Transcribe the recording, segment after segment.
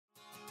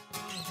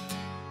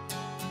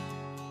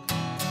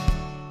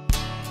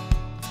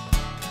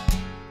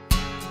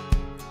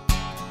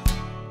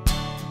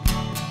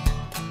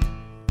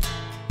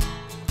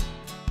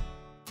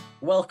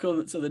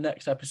Welcome to the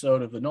next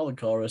episode of the Northern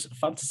Chorus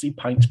Fantasy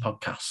Pints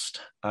podcast.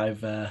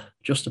 I've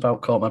just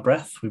about caught my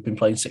breath. We've been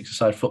playing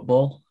six-a-side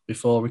football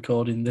before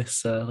recording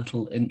this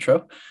little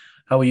intro.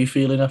 How are you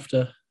feeling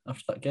after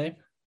that game?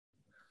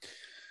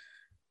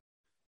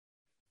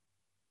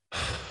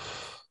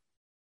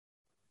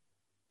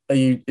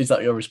 Is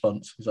that your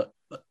response? Is that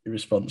your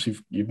response?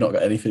 You've not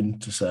got anything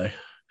to say?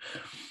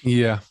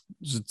 Yeah,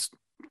 it's a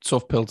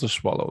tough pill to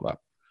swallow, that.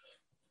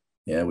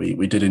 Yeah,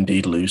 we did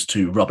indeed lose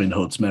to Robin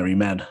Hood's Merry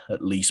Men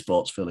at Leigh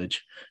Sports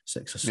Village,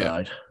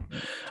 six-a-side. Yeah.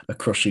 A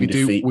crushing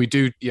defeat. We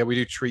do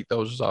treat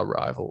those as our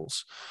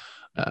rivals.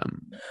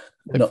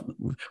 We don't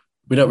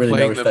really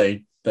know if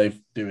they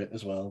do it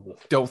as well.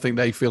 But... Don't think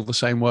they feel the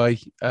same way.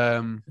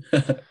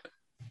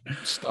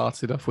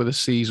 Started off with a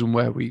season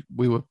where we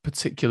were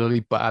particularly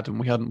bad and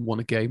we hadn't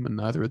won a game, and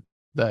neither had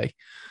they.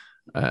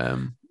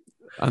 And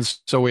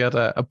so we had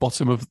a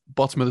bottom of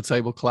the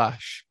table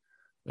clash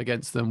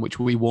against them, which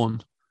we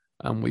won.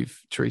 And we've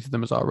treated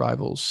them as our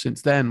rivals.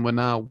 Since then, we're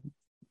now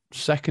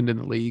second in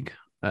the league,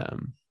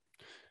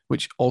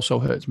 which also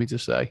hurts me to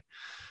say.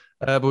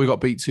 But we got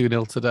beat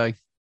 2-0 today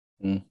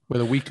with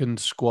a weakened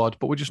squad,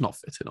 but we're just not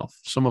fit enough.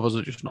 Some of us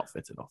are just not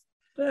fit enough.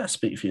 Yeah,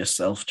 speak for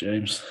yourself,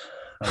 James.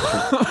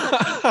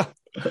 No,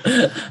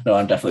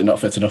 I'm definitely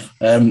not fit enough.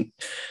 I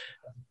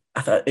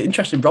thought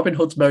interesting. Robin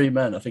Hood's Merry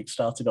Men, I think,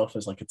 started off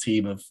as like a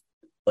team of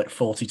like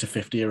 40 to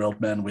 50-year-old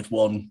men with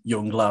one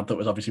young lad that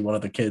was obviously one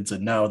of the kids,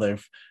 and now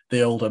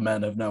the older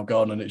men have now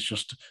gone, and it's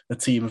just a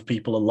team of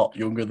people a lot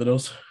younger than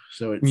us.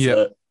 So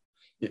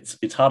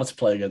it's harder to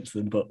play against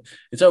them, but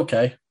it's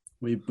okay.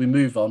 We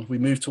move on. We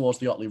move towards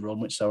the Otley Run,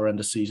 which is our end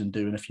of season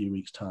due in a few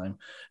weeks' time.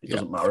 It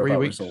doesn't matter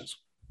about results.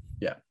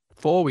 Yeah,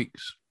 4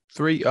 weeks.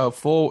 3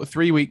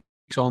 weeks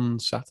on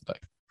Saturday.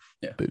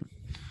 Yeah, boom.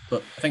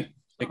 But I think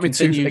it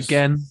continues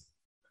again.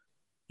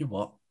 You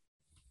what?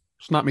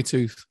 Snap me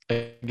tooth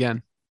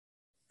again.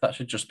 That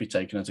should just be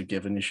taken as a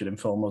given. You should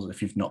inform us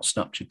if you've not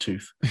snapped your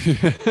tooth.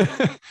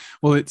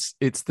 Well, it's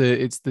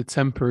the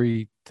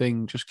temporary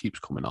thing just keeps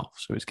coming off,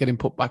 so it's getting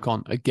put back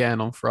on again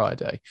on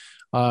Friday.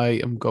 I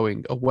am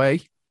going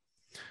away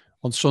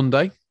on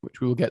Sunday,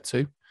 which we will get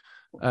to.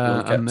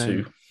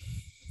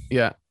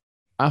 Yeah,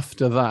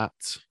 after that,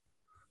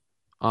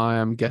 I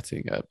am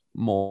getting a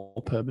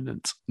more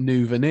permanent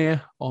new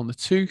veneer on the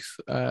tooth.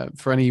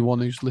 For anyone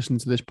who's listened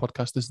to this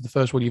podcast, this is the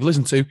first one you've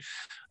listened to.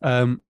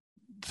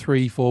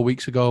 3-4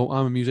 weeks ago,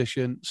 I'm a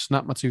musician,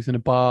 snapped my tooth in a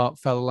bar,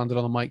 landed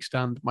on a mic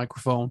stand,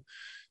 microphone,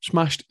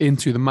 smashed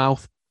into the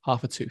mouth,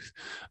 half a tooth.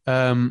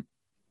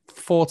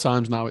 4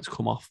 times now it's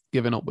come off,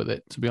 giving up with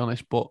it, to be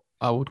honest, but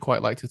I would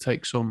quite like to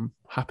take some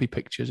happy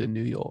pictures in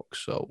New York.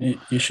 So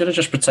you should have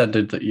just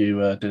pretended that you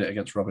did it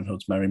against Robin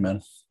Hood's Merry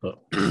Men, but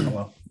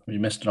well, you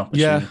missed an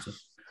opportunity. Yeah.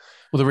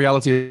 Well, the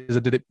reality is I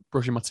did it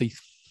brushing my teeth,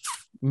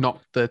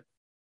 knocked the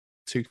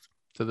tooth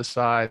to the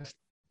side,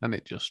 and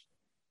it just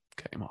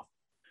came off.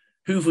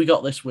 Who have we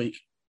got this week?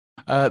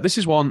 This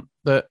is one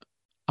that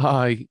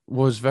I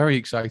was very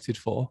excited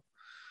for,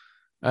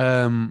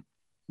 but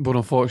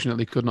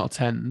unfortunately could not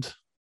attend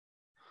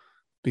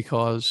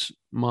because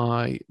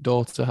my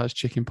daughter has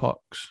chicken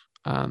pox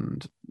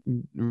and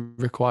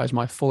requires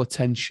my full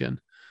attention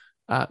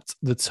at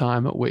the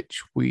time at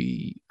which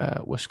we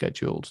were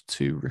scheduled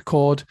to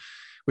record,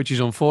 which is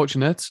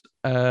unfortunate.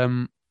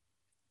 It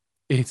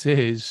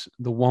is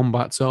the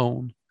Wombat's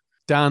own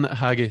Dan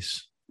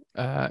Haggis.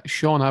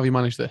 Sean, how have you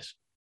managed this?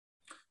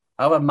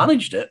 How I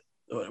managed it?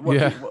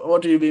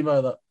 What do you mean by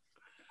that?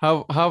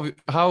 How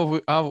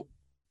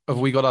have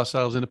we got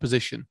ourselves in a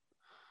position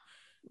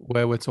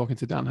where we're talking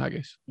to Dan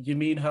Haggis? You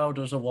mean how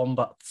does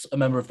a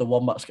member of the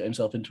Wombats get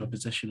himself into a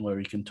position where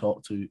he can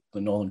talk to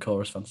the Northern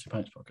Chorus Fantasy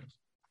Pints podcast?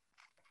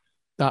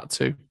 That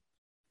too.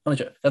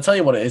 I'll tell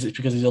you what it is. It's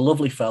because he's a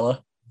lovely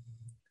fella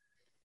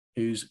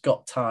who's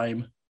got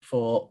time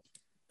for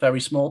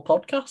very small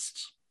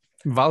podcasts.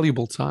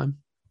 Valuable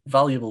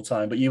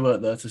time, but you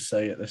weren't there to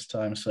say it this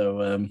time.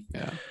 So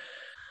yeah,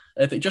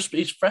 I think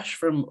he's fresh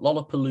from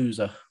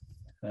Lollapalooza.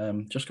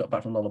 Just got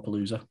back from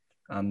Lollapalooza,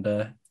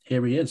 and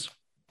here he is.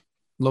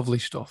 Lovely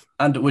stuff.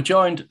 And we're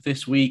joined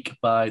this week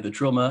by the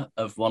drummer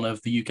of one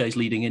of the UK's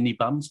leading indie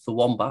bands, the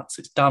Wombats.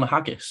 It's Dan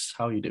Haggis.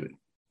 How are you doing?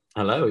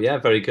 Hello. Yeah,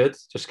 very good.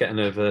 Just getting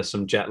over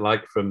some jet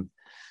lag from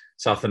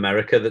South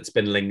America that's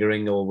been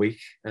lingering all week,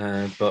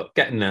 but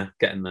getting there.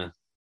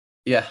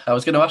 Yeah, I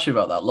was going to ask you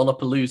about that.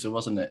 Lollapalooza,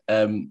 wasn't it?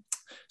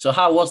 So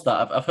how was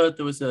that? I've heard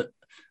there was a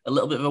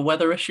little bit of a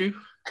weather issue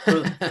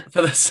for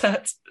the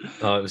set.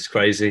 Oh, it was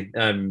crazy.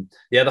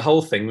 Yeah, the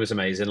whole thing was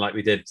amazing. Like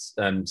we did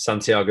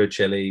Santiago,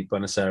 Chile,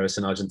 Buenos Aires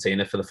and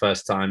Argentina for the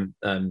first time.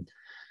 And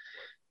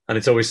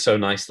it's always so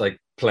nice, like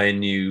playing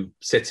new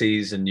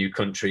cities and new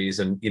countries.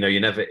 And,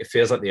 it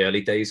feels like the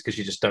early days because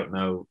you just don't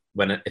know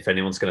if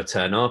anyone's going to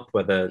turn up,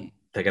 whether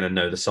they're going to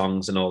know the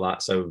songs and all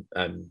that. So,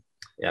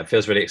 yeah, it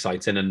feels really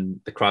exciting. And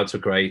the crowds were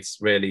great,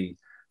 really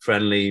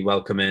friendly,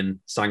 welcoming,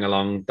 sang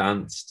along,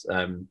 danced.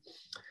 And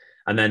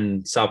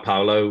then Sao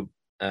Paulo,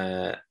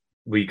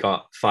 we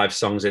got 5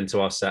 songs into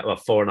our set, well,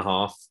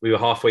 4.5. We were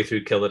halfway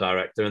through Kill the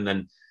Director, and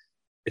then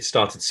it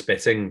started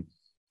spitting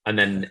and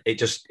then it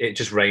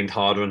just rained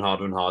harder and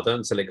harder and harder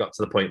until it got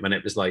to the point when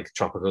it was like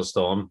tropical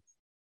storm.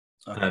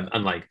 Okay.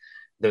 And like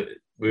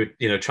we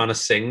were trying to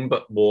sing,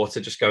 but water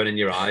just going in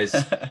your eyes,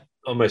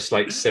 almost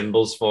like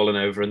cymbals falling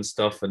over and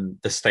stuff. And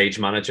the stage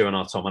manager and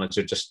our tour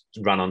manager just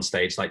ran on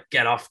stage like,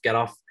 get off,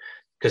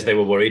 because they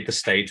were worried the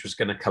stage was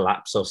going to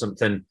collapse or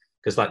something,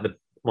 because like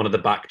one of the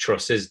back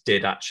trusses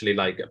did actually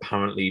like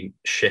apparently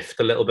shift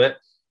a little bit,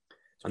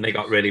 and they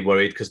got really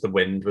worried because the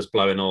wind was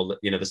blowing all the,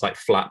 there's like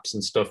flaps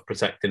and stuff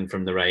protecting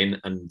from the rain,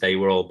 and they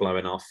were all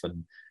blowing off,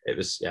 and it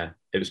was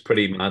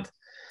pretty mad.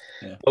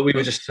 Yeah. But we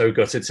were just so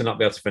gutted to not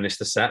be able to finish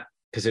the set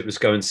because it was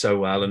going so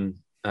well. And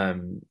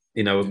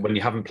when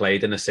you haven't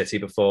played in a city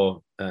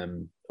before,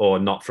 or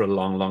not for a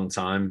long, long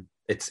time,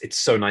 it's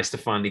so nice to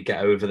finally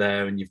get over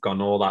there, and you've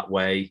gone all that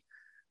way.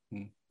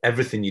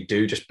 Everything you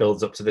do just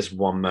builds up to this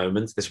one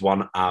moment, this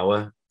 1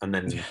 hour, and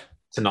then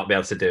to not be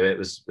able to do it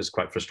was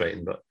quite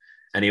frustrating. But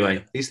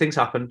anyway, these things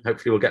happen.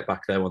 Hopefully we'll get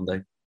back there one day.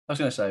 I was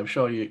going to say, I'm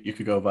sure you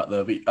could go back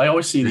there. But I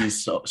always see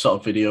these sort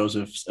of videos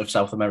of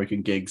South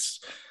American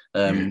gigs.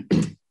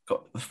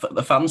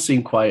 The fans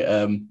seem quite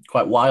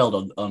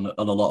wild on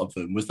a lot of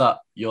them. Was that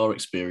your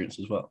experience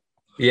as well?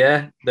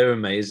 Yeah, they were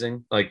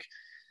amazing. Like,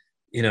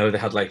 they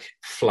had like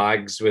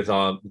flags with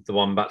the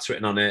Wombats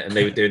written on it, and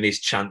they were doing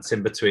these chants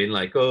in between,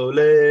 like ole,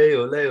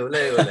 ole, ole,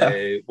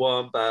 ole,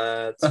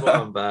 Wombats,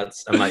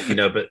 Wombats, and like,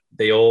 but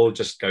they all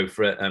just go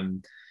for it.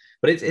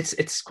 But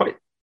it's quite.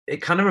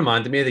 It kind of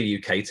reminded me of the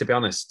UK, to be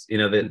honest.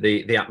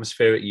 The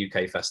atmosphere at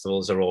UK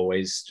festivals are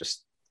always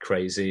just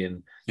crazy,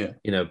 and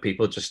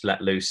people just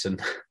let loose and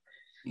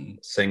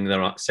sing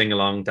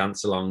along,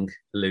 dance along,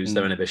 lose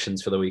their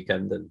inhibitions for the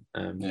weekend,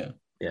 and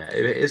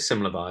it is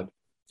similar vibe.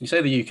 You say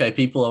the UK,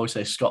 people always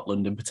say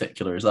Scotland in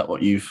particular. Is that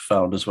what you've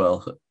found as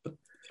well?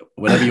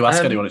 Whenever you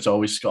ask anyone, it's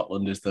always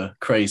Scotland is the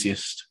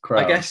craziest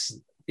crowd. I guess,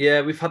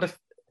 we've had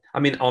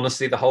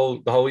honestly, the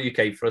whole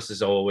UK for us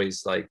is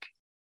always like,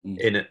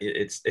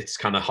 it's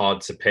kind of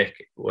hard to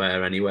pick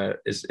where anywhere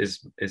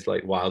is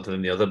like wilder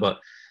than the other. But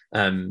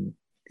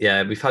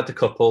we've had a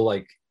couple,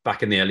 like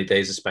back in the early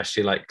days,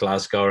 especially like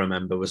Glasgow, I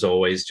remember, was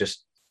always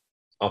just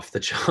off the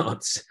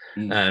charts.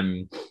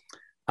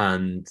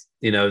 And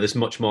there's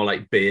much more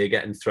like beer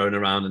getting thrown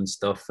around and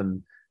stuff,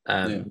 and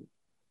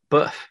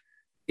but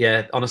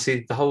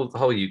honestly, the whole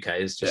UK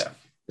is just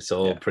it's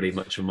all pretty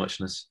much a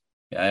muchness.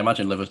 I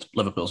imagine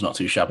Liverpool's not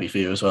too shabby for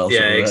you as well.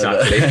 Yeah,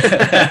 exactly.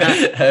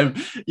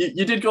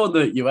 You did go on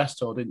the US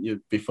tour, didn't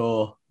you,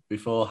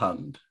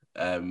 beforehand?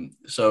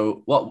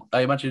 So what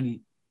I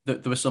imagine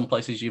that there were some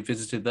places you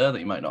visited there that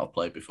you might not have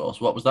played before.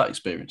 So what was that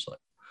experience like?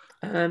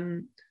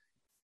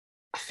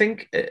 I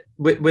think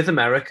with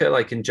America,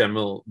 like in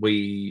general,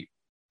 I'm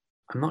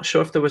not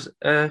sure there was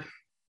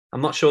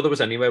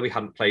anywhere we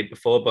hadn't played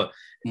before, but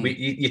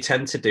you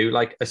tend to do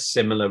like a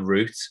similar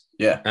route.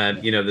 Yeah.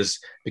 There's,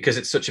 because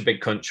it's such a big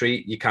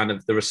country,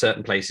 there are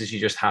certain places you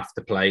just have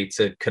to play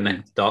to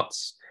connect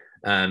dots.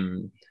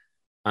 And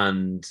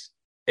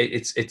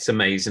it's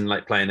amazing,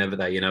 like playing over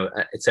there,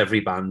 it's every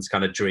band's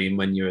kind of dream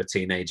when you're a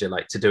teenager,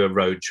 like to do a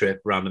road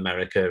trip around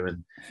America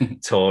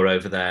and tour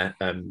over there.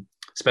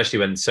 Especially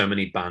when so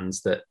many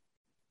bands that,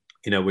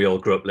 we all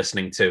grew up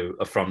listening to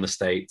are from the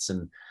States.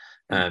 And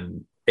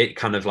it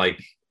kind of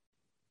like,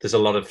 there's a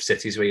lot of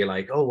cities where you're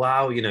like, oh,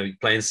 wow, you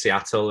play in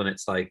Seattle and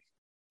it's like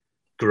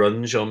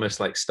grunge almost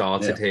like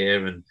started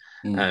here. And,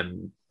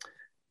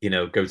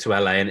 go to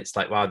LA and it's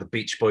like, wow, the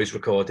Beach Boys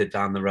recorded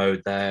down the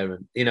road there.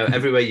 And,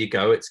 everywhere you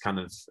go, it's kind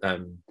of,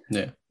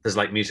 there's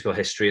like musical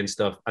history and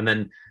stuff. And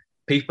then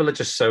people are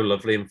just so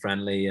lovely and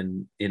friendly,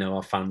 and,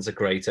 our fans are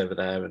great over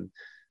there. And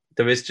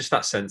there is just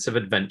that sense of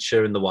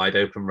adventure in the wide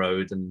open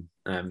road. And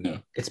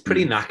it's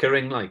pretty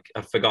knackering. Like,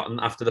 I've forgotten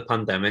after the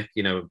pandemic,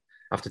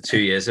 after 2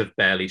 years of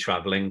barely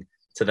traveling,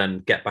 to then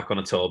get back on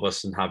a tour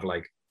bus and have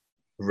like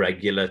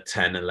regular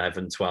 10,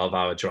 11,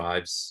 12-hour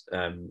drives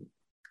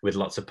with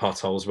lots of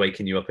potholes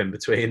waking you up in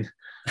between,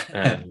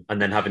 and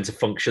then having to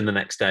function the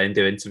next day and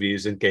do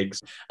interviews and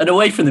gigs. And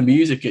away from the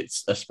music,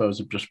 it's, I suppose,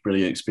 just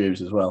brilliant experience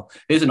as well.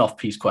 Here's an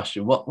off-piece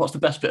question. What's the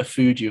best bit of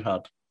food you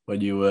had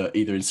when you were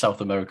either in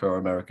South America or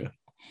America?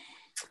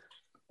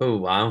 Oh,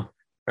 wow.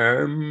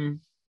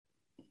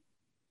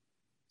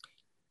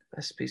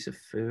 Best piece of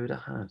food I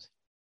had.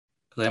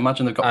 Because I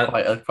imagine they've got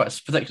quite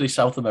particularly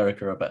South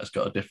America, I bet it's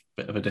got a bit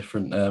of a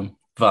different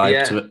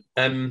vibe to it.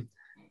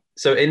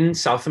 So in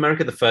South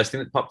America, the first thing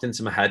that popped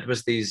into my head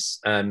was these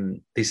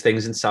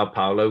things in Sao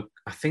Paulo.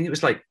 I think it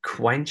was like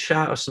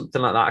quencha or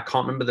something like that. I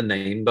can't remember the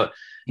name, but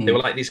they were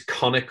like these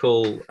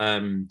conical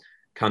kind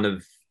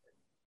of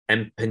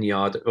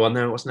empanada. Well,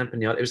 no, it wasn't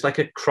empanada. It was like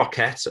a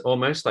croquette,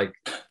 almost like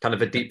kind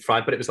of a deep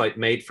fried, but it was like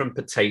made from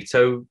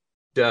potato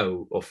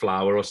dough or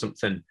flour or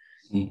something.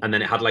 And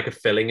then it had like a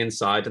filling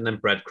inside, and then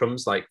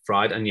breadcrumbs like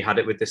fried, and you had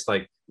it with this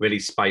like really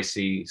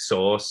spicy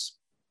sauce,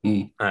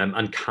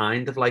 and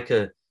kind of like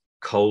a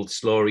cold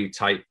slawy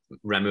type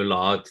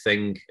remoulade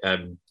thing.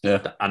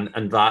 Yeah.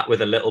 And that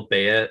with a little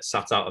beer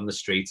sat out on the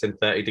street in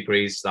 30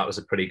 degrees, that was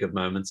a pretty good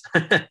moment.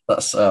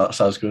 That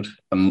sounds good.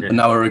 And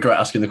now I regret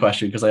asking the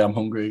question because I am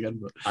hungry again.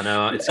 But I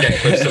know, it's getting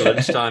close to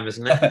lunchtime,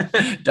 isn't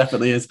it?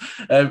 Definitely is.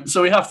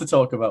 So we have to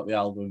talk about the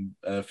album,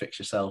 Fix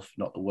Yourself,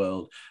 Not the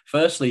World.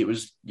 Firstly, it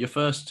was your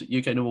first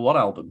UK #1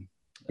 album.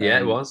 Yeah,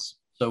 it was.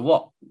 So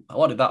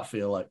what did that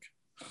feel like?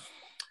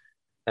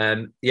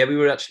 Yeah, we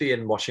were actually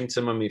in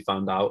Washington when we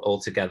found out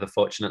all together,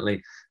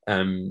 fortunately.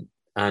 And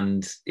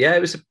yeah, it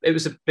was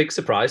a big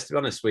surprise, to be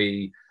honest.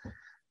 We've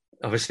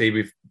I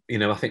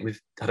think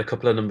we've had a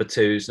couple of number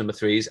 2s, number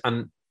 3s,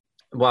 and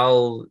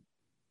while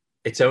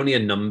it's only a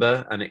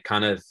number and it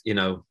kind of,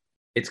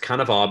 it's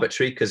kind of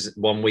arbitrary, because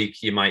one week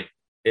it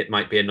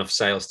might be enough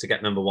sales to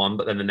get number 1,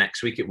 but then the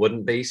next week it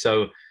wouldn't be.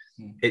 So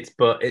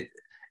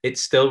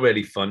it's still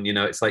really fun.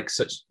 It's like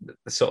such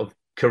a sort of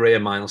career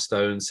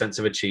milestone, sense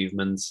of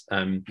achievement.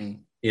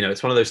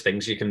 It's one of those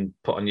things you can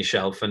put on your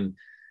shelf, and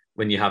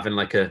when you're having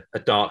like a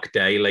dark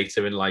day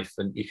later in life,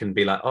 and you can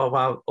be like, oh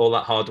wow, all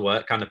that hard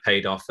work kind of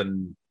paid off,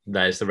 and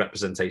there's the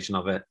representation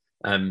of it.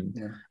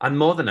 And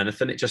more than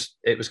anything,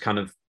 it was kind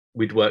of,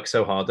 we'd worked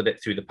so hard at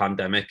it through the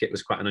pandemic. It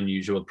was quite an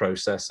unusual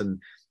process,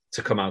 and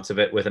to come out of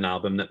it with an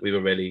album that we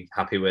were really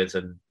happy with,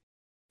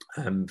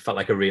 and felt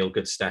like a real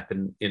good step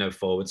in,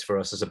 forwards for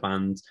us as a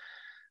band.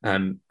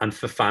 And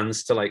for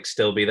fans to like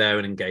still be there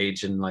and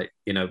engage and like,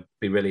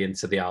 be really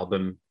into the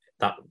album,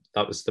 that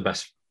was the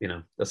best,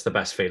 that's the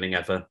best feeling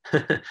ever,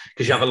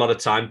 because you have a lot of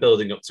time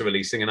building up to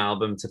releasing an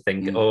album to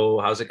think, oh,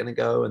 how's it going to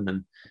go? And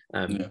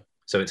then,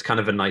 so it's kind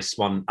of a nice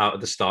one out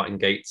of the starting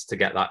gates to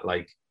get that,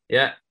 like,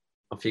 yeah,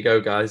 off you go,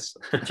 guys.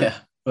 Yeah,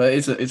 well,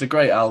 it's a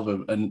great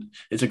album, and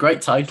it's a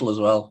great title as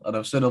well. And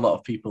I've seen a lot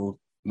of people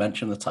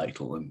mention the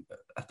title, and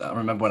I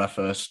remember when I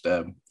first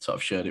sort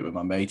of shared it with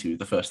my mate,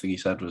 the first thing he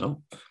said was,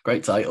 "Oh,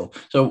 great title."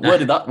 So where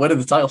did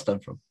the title stem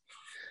from?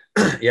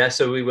 Yeah,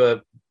 so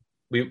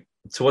we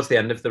towards the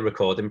end of the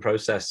recording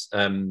process,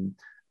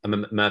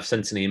 Merv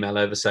sent an email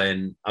over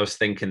saying, I was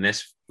thinking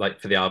this, like,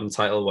 for the album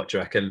title, what do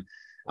you reckon?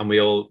 And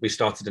we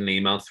started an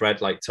email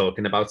thread, like,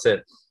 talking about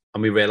it,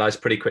 and we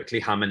realized pretty quickly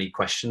how many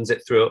questions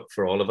it threw up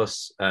for all of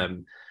us,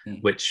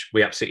 which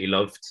we absolutely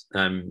loved,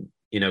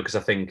 because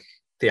I think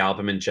the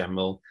album in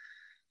general,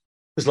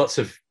 there's lots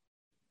of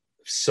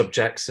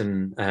subjects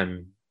and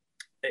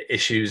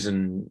issues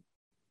and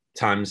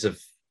times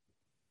of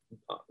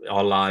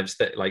our lives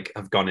that like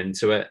have gone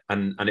into it,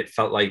 and it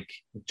felt like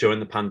during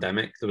the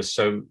pandemic it was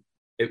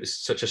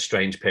such a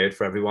strange period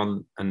for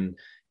everyone, and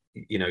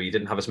you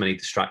didn't have as many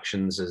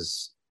distractions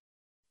as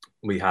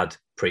we had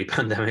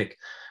pre-pandemic,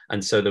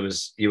 and so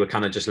you were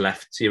kind of just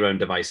left to your own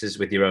devices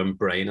with your own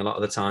brain a lot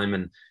of the time,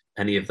 and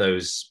any of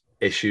those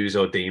issues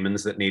or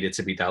demons that needed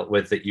to be dealt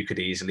with that you could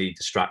easily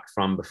distract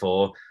from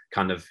before,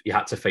 kind of you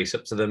had to face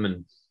up to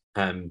them.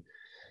 And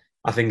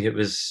I think it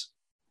was,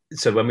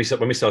 so when we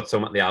started talking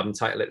about the album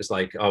title, it was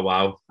like, oh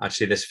wow,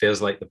 actually this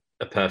feels like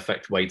a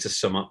perfect way to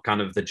sum up kind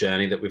of the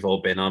journey that we've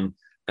all been on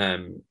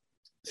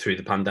through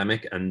the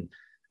pandemic, and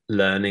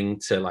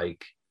learning to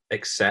like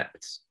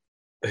accept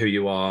who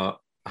you are,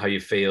 how you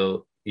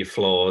feel, your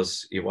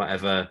flaws, your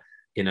whatever,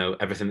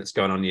 everything that's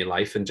going on in your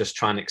life, and just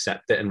try and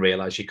accept it and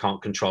realize you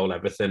can't control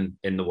everything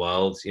in the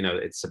world.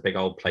 It's a big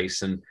old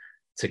place, and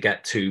to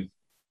get too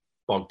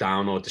bogged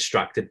down or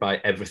distracted by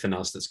everything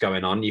else that's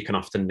going on, you can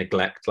often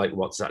neglect like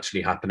what's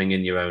actually happening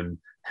in your own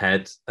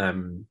head.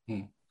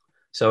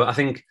 So I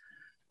think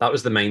that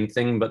was the main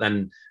thing. But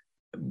then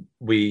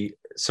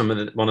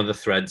one of the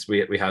threads we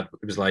had,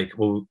 it was like,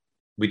 well,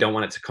 we don't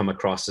want it to come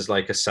across as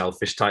like a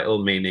selfish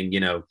title, meaning,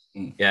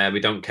 yeah, we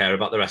don't care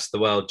about the rest of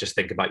the world, just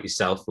think about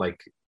yourself, like,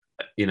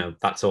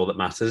 that's all that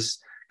matters,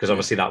 because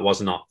obviously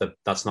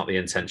that's not the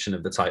intention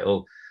of the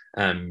title.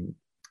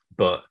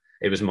 But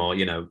it was more,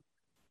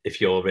 if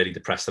you're really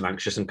depressed and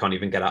anxious and can't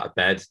even get out of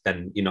bed,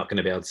 then you're not going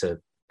to be able to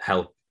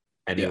help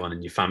anyone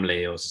in your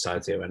family or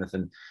society or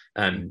anything.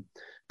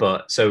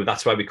 But so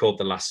that's why we called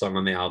the last song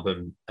on the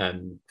album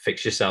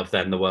Fix Yourself,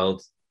 Then the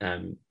World,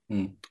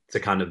 to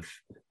kind of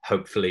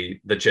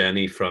hopefully the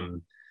journey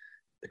from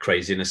the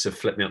craziness of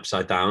Flip Me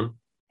Upside Down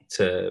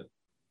to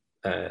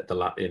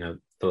the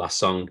last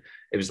song.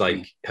 It was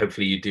like,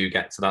 hopefully you do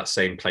get to that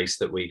same place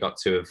that we got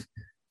to,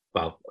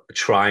 of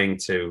trying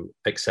to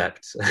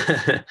accept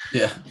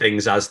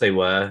things as they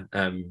were,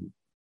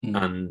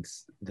 and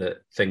that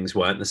things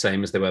weren't the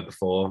same as they were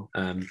before,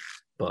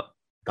 but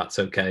that's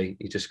okay.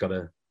 You just got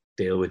to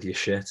deal with your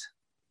shit.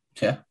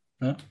 Yeah,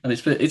 and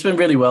it's been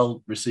really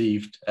well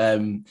received.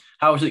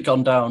 How has it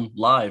gone down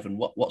live, and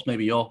what's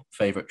maybe your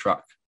favorite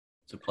track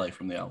to play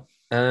from the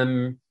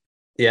album?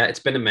 Yeah, it's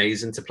been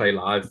amazing to play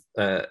live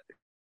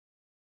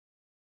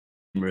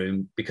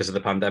room because of the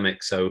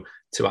pandemic, so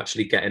to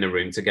actually get in a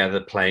room together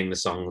playing the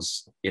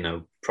songs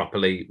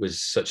properly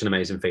was such an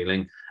amazing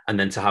feeling, and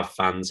then to have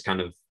fans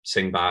kind of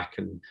sing back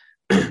and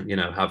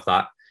have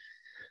that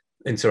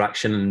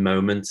interaction and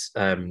moment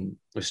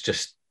was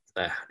just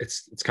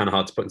it's kind of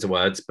hard to put into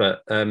words.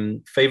 But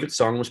favorite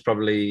song was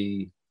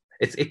probably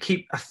I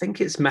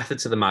think it's Method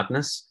to the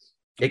Madness.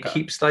 It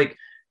keeps like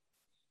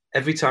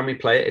every time we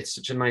play it, it's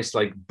such a nice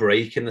like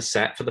break in the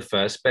set for the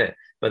first bit,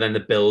 but then the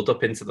build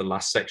up into the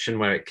last section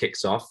where it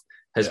kicks off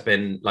has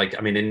been like,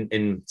 I mean,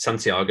 in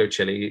Santiago,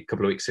 Chile, a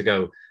couple of weeks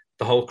ago,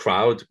 the whole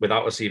crowd,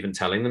 without us even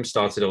telling them,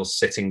 started all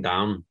sitting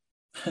down.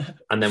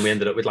 And then we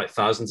ended up with like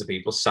thousands of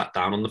people sat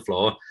down on the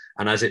floor.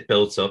 And as it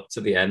built up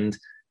to the end,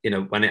 you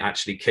know, when it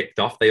actually kicked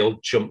off, they all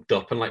jumped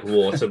up and like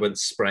water went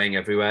spraying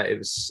everywhere. It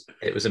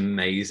was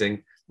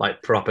amazing,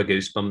 like proper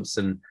goosebumps.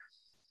 And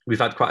we've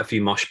had quite a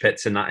few mosh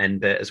pits in that end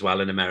bit as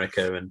well in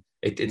America. And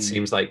it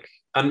seems like,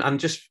 and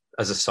just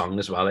as a song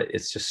as well,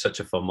 it's just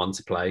such a fun one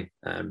to play.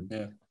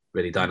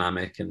 Really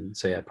dynamic. And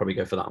so, yeah, probably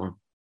go for that one.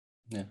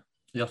 Yeah.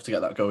 You have to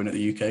get that going at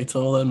the UK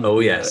tour then. Oh,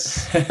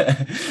 yes.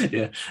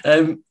 Yeah.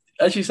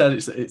 As you said,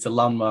 it's a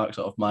landmark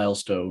sort of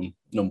milestone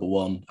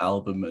 #1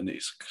 album, and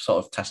it's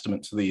sort of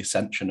testament to the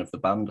ascension of the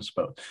band, I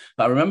suppose.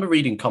 But I remember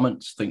reading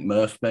comments I think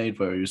Murph made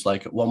where he was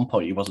like, at one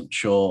point he wasn't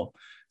sure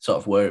sort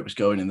of where it was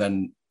going, and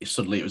then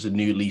suddenly it was a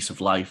new lease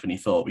of life, and he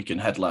thought we can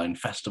headline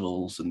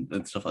festivals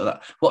and stuff like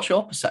that. What's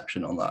your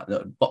perception on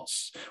that?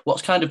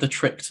 What's kind of the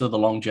trick to the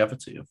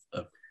longevity of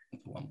the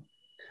one?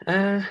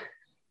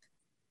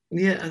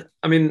 Yeah,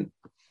 I mean,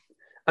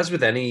 as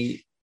with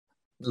any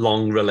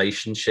long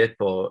relationship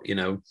or, you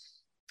know,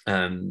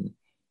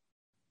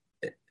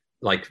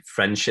 like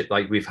friendship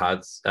like we've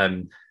had,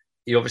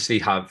 you obviously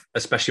have,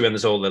 especially when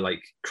there's all the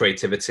like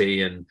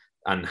creativity and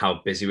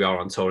how busy we are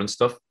on tour and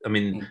stuff. I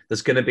mean,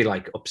 there's going to be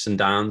like ups and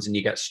downs, and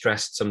you get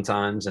stressed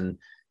sometimes. And,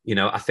 you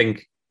know, I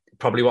think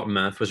probably what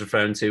Murph was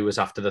referring to was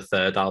after the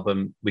third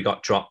album, we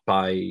got dropped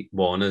by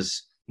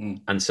Warner's.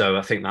 And so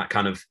I think that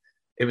kind of,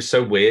 it was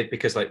so weird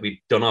because like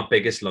we'd done our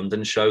biggest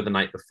London show the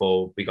night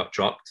before we got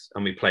dropped,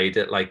 and we played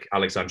at like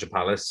Alexandra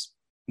Palace.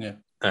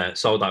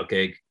 Sold out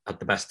gig, had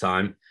the best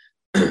time.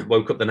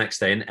 Woke up the next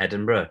day in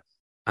Edinburgh,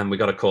 and we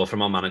got a call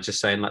from our manager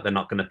saying like they're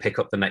not going to pick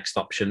up the next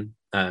option.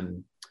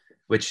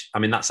 Which, I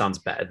mean, that sounds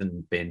better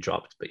than being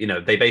dropped, but you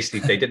know, they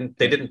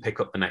didn't pick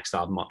up the next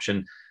album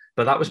option.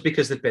 But that was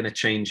because there'd been a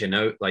change, you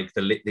know, like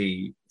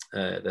the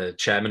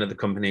chairman of the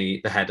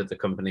company, the head of the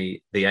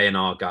company, the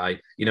A&R guy,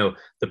 you know,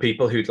 the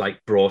people who'd like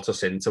brought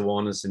us into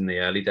Warner's in the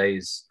early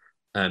days,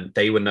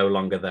 they were no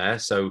longer there.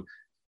 So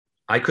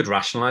I could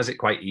rationalize it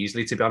quite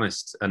easily, to be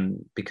honest.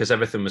 And because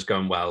everything was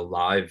going well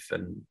live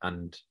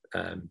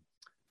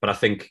but I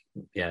think,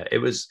 yeah, it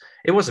was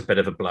a bit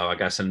of a blow, I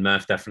guess. And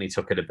Murph definitely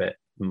took it a bit,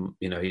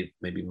 you know, he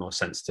may be more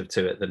sensitive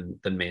to it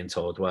than me and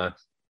Todd were.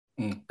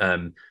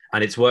 And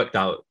it's worked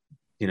out,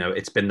 you know,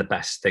 it's been the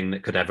best thing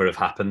that could ever have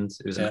happened.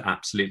 It was an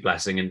absolute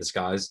blessing in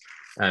disguise.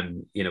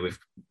 You know,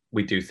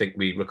 we do think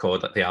we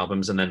record the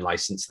albums and then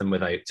license them to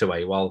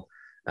AWOL.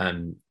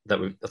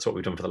 That's what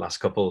we've done for the last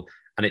couple.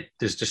 And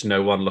there's just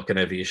no one looking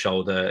over your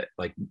shoulder.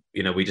 Like,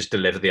 you know, we just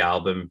deliver the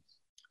album.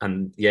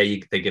 And yeah,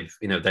 they give,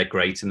 you know, they're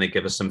great, and they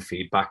give us some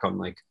feedback on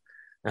like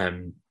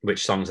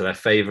which songs are their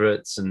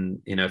favorites, and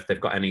you know, if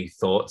they've got any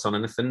thoughts on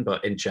anything.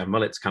 But in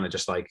general, it's kind of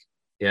just like,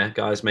 yeah,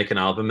 guys, make an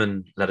album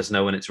and let us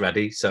know when it's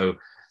ready. So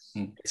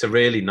it's a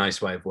really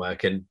nice way of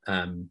working.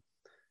 And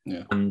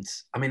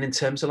I mean, in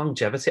terms of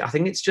longevity, I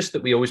think it's just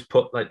that we always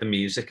put like the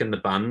music and the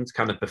band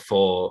kind of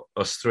before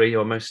us three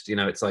almost. You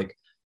know, it's like,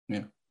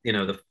 you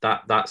know,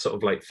 that sort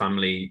of like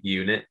family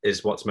unit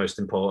is what's most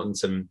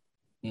important. And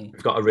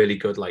we've got a really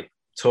good like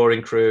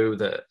touring crew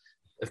that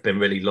have been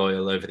really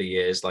loyal over the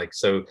years. Like,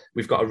 so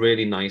we've got a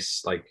really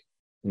nice, like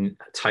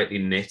tightly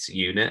knit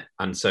unit.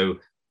 And so,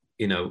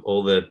 you know,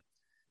 all the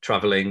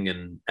traveling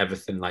and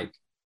everything like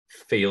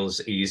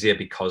feels easier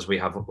because we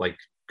have like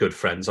good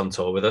friends on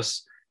tour with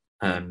us.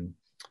 And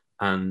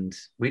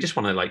we just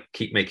want to like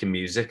keep making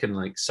music and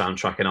like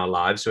soundtracking our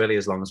lives really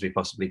as long as we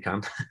possibly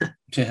can.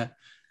 Yeah.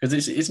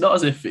 Because it's not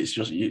as if it's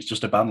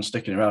just a band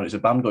sticking around. It's a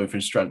band going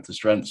from strength to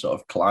strength, sort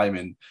of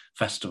climbing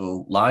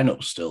festival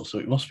lineups still. So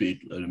it must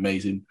be an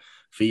amazing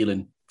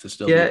feeling to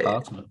still be a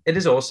part of it. It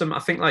is awesome. I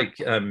think like,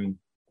 you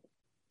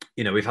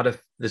know,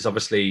 there's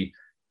obviously,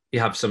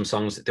 you have some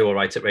songs that do all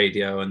right at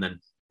radio, and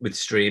then with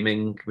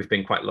streaming, we've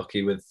been quite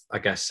lucky with, I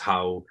guess,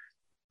 how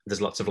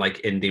there's lots of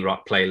like indie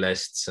rock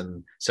playlists.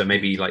 And so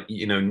maybe like,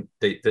 you know,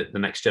 the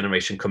next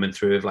generation coming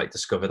through have like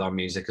discovered our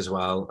music as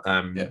well.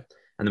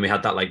 And then we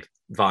had that like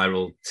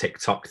viral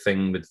TikTok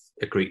thing with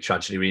a Greek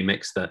Tragedy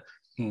remix that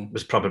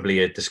was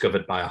probably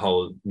discovered by a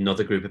whole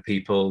another group of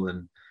people.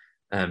 And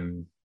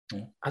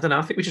I don't know,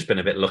 I think we've just been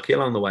a bit lucky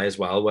along the way as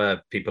well,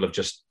 where people have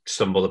just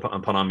stumbled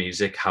upon our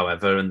music,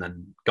 however, and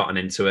then gotten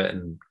into it,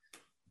 and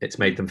it's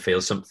made them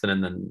feel something,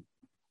 and then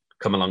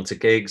come along to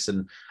gigs.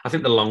 And I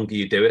think the longer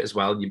you do it as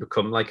well, you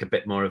become like a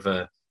bit more of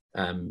a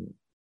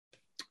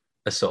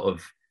sort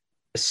of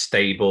a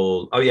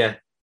stable, oh yeah,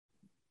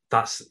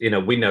 that's, you know,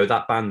 we know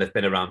that band, they've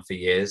been around for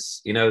years,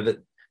 you know,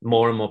 that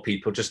more and more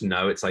people just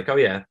know it's like, oh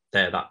yeah,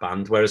 they're that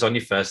band. Whereas on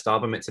your first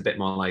album, it's a bit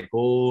more like,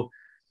 oh,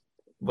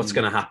 what's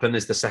going to happen?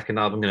 Is the second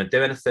album going to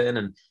do anything?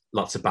 And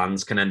lots of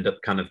bands can end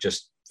up kind of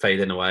just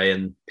fading away,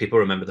 and people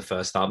remember the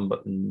first album,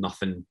 but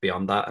nothing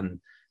beyond that. And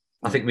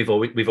I think we've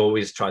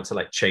always tried to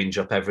like change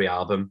up every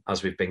album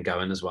as we've been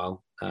going as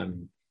well.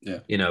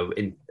 You know,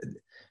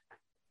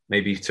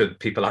 maybe to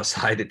people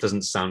outside it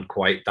doesn't sound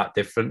quite that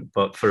different,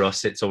 but for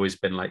us it's always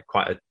been like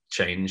quite a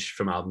change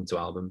from album to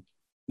album.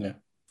 Yeah.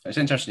 It's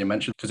interesting you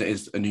mentioned, because it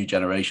is a new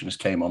generation has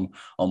came on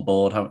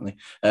board, haven't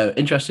they?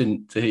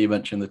 Interesting to hear you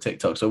mention the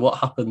TikTok. So what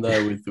happened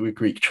there with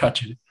Greek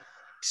Tragedy?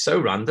 So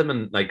random,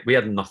 and like we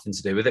had nothing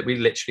to do with it. We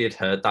literally had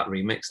heard that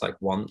remix like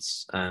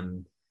once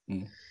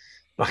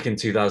back in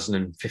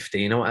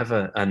 2015 or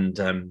whatever, and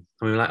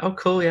we were like, oh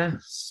cool, yeah,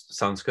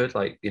 sounds good,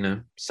 like, you know,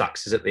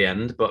 sax is at the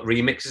end. But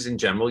remixes in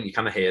general, you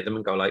kind of hear them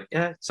and go like,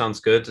 yeah, sounds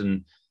good,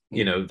 and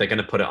you know, they're going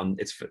to put it on,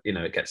 it's, you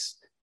know, it gets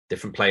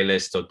different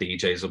playlists or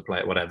DJs will play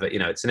it, whatever, you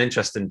know, it's an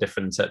interesting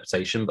different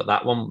interpretation. But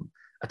that one,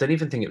 I don't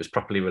even think it was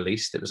properly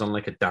released. It was on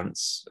like a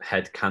Dance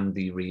Head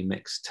Candy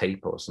remix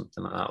tape or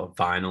something like that, or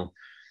vinyl.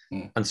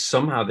 And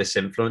somehow this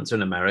influencer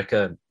in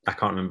America, I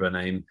can't remember her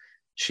name,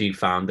 she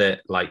found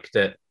it, liked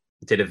it,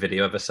 did a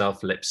video of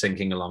herself lip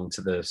syncing along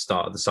to the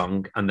start of the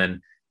song, and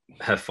then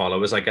her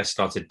followers, I guess,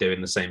 started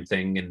doing the same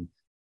thing. And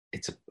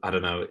it's I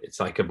don't know, it's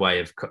like a way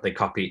of, they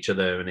copy each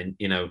other and,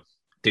 you know,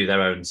 do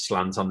their own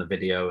slant on the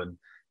video,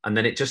 and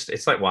then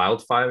it's like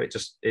wildfire.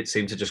 It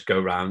seemed to just go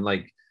around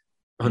like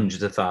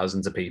hundreds of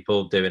thousands of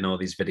people doing all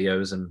these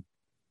videos. And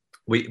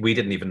we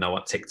didn't even know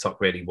what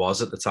TikTok really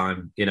was at the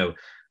time. You know,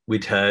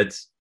 we've heard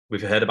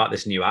about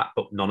this new app,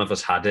 but none of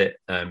us had it.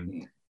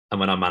 And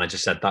when our manager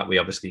said that, we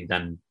obviously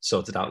then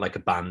sorted out like a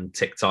band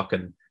TikTok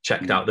and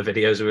checked out the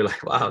videos. We were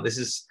like, wow, this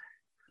is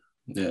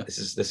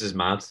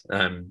mad.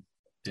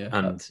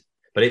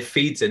 But it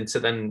feeds into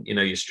then, you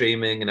know, your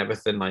streaming and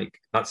everything. Like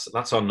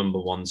that's our number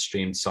one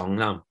streamed song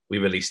now. We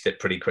released it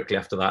pretty quickly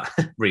after that,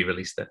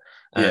 re-released it.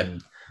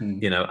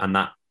 You know, and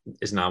that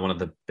is now one of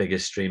the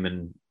biggest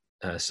streaming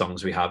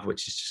songs we have,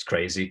 which is just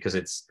crazy, because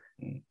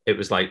it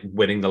was like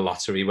winning the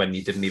lottery when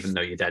you didn't even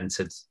know you'd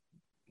entered.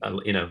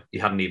 You know, you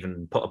hadn't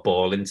even put a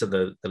ball into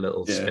the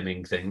little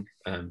spinning thing.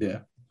 And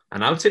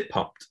out it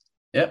popped.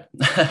 Yeah,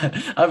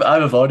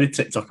 I've avoided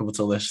TikTok up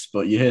until this,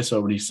 but you hear so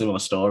many similar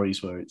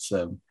stories where it's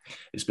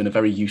been a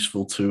very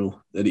useful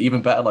tool, and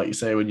even better, like you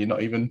say, when you're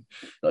not even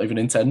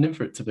intending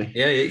for it to be.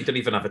 Yeah, you don't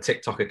even have a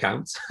TikTok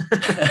account.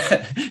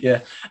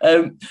 Yeah.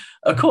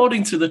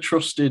 According to the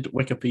trusted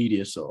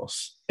Wikipedia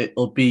source,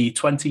 it'll be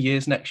 20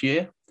 years next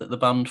year that the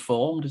band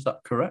formed. Is that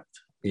correct?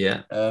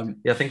 Yeah.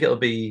 I think it'll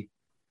be.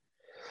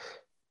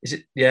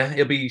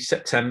 It'll be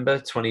September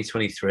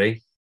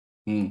 2023.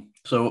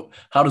 So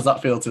how does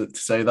that feel to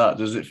say that?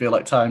 Does it feel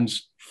like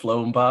time's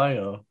flown by,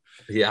 or?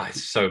 Yeah,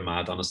 it's so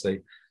mad,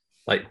 honestly.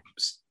 Like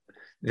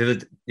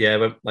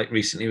like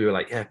recently we were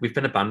like, yeah, we've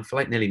been a band for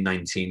like nearly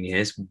 19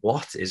 years.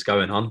 What is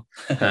going on?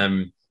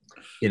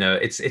 You know,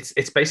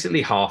 it's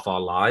basically half our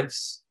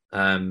lives.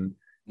 And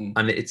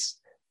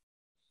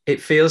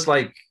it feels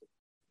like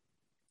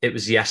it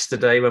was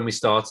yesterday when we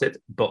started,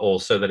 but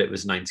also that it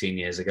was 19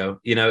 years ago.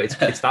 You know, it's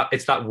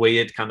that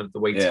weird kind of the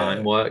way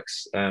time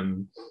works.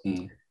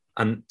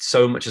 And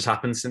so much has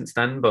happened since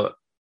then, but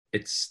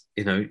it's,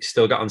 you know, you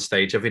still got on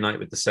stage every night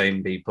with the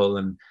same people.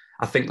 And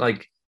I think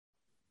like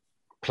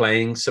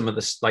playing some of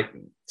the like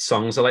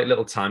songs are like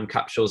little time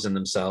capsules in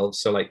themselves.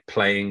 So like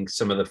playing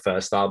some of the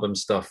first album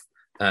stuff,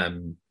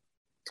 it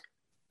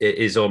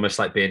is almost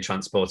like being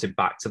transported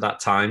back to that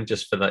time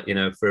just for that, you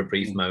know, for a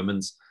brief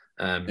moment.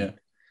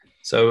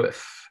 So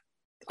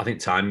I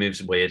think time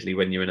moves weirdly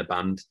when you're in a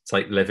band. It's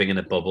like living in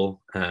a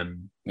bubble. But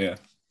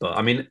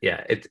I mean,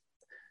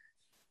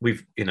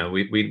 we've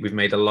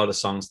made a lot of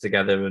songs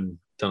together and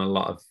done a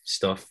lot of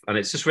stuff, and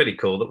it's just really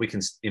cool that we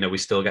can, you know, we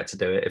still get to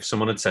do it. If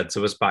someone had said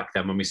to us back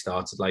then when we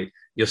started, like,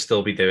 you'll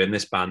still be doing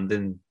this band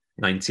in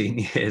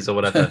 19 years or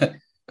whatever,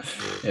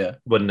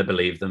 wouldn't have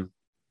believed them.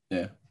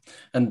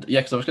 And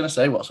because I was going to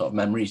say, what sort of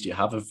memories do you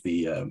have of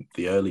the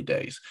early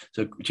days?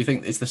 So do you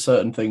think is there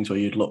certain things where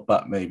you'd look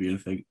back maybe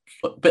and think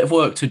a bit of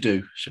work to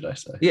do, should I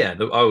say?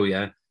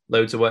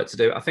 Loads of work to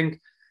do. I think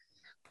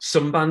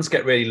some bands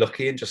get really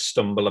lucky and just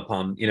stumble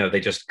upon, you know,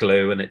 they just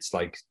glue and it's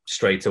like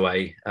straight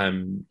away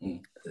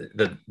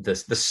the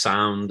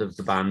sound of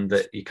the band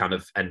that you kind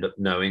of end up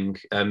knowing.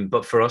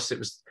 But for us,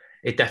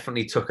 it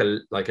definitely took a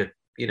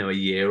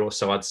year or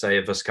so, I'd say,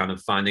 of us kind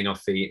of finding our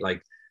feet.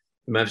 Like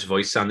Merv's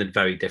voice sounded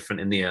very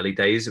different in the early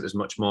days. It was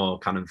much more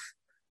kind of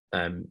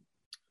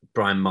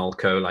Brian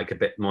Molko, like a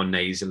bit more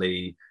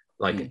nasally,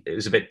 like it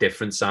was a bit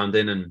different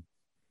sounding. And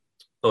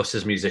us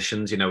as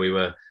musicians, you know, we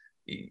were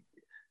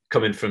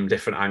coming from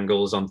different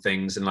angles on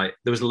things, and like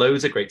there was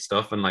loads of great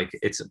stuff, and like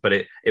it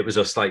was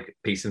us like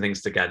piecing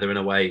things together in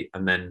a way.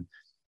 And then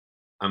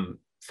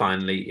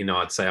finally, you know,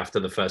 I'd say after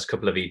the first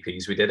couple of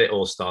EPs we did, it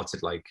all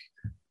started like,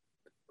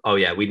 oh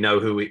yeah, we know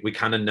who we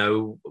kind of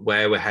know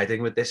where we're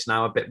heading with this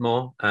now a bit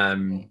more.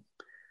 And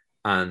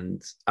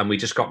we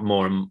just got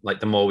more, like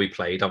the more we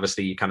played,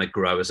 obviously you kind of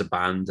grow as a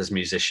band, as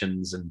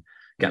musicians, and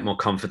get more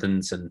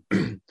confidence. And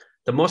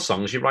the more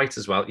songs you write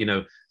as well, you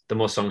know, the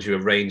more songs you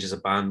arrange as a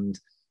band,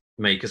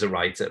 make as a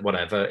writer,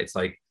 whatever, it's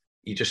like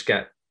you just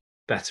get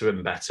better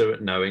and better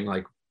at knowing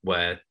like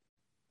where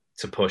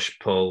to push,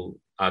 pull,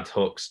 add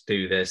hooks,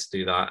 do this,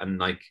 do that. And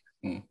like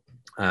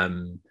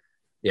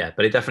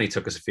but it definitely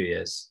took us a few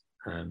years.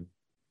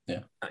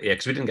 Yeah. Yeah,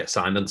 because we didn't get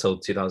signed until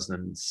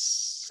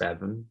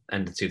 2007,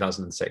 end of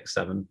 2006,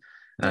 7.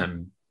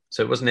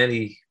 So it was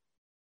nearly,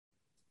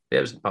 it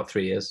was about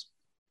 3 years.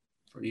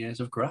 3 years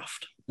of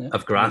graft. Yeah.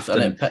 Of graft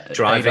and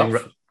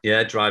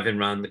driving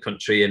around the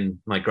country in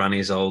my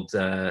granny's old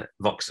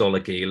Vauxhall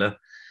Aguila.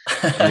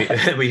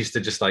 we used to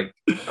just like,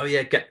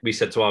 we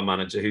said to our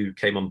manager who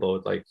came on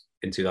board like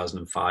in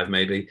 2005,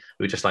 maybe,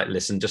 we were just like,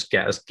 listen, just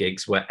get us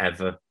gigs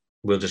wherever.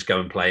 We'll just go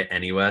and play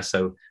anywhere.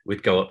 So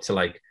we'd go up to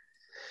like,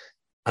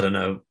 I don't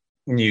know,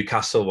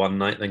 Newcastle one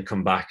night, then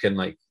come back, and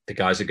like the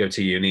guys would go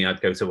to uni,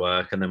 I'd go to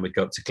work, and then we'd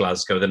go up to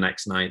Glasgow the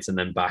next night and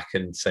then back,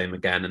 and same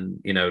again. And,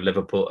 you know,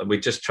 Liverpool, and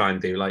we'd just try and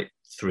do like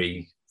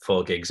 3-4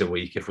 gigs a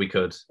week if we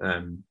could.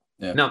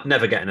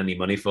 Never getting any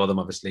money for them,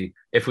 obviously.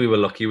 If we were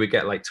lucky, we'd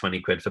get like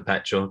 20 quid for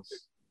petrol.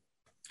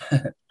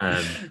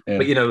 But,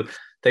 you know,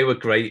 they were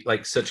great,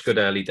 like such good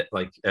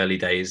early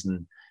days.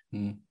 And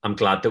I'm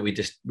glad that we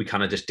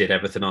kind of just did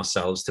everything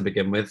ourselves to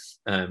begin with.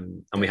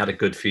 And we had a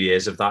good few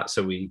years of that.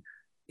 So we,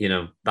 you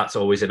know, that's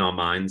always in our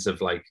minds of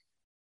like,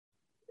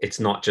 it's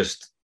not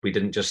just, we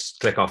didn't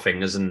just click our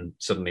fingers and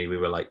suddenly we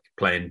were like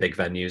playing big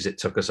venues. It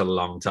took us a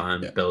long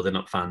time building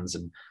up fans.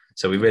 And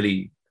so we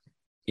really,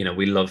 you know,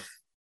 we love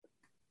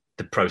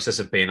the process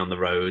of being on the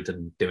road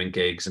and doing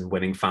gigs and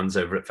winning fans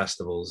over at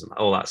festivals and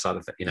all that side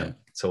of it. You know,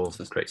 it's all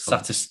great fun.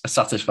 A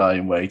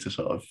satisfying way to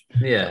sort of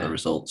get the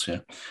results.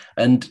 Yeah.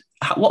 And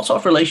what sort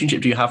of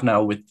relationship do you have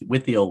now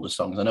with the older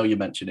songs? I know you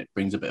mentioned it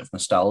brings a bit of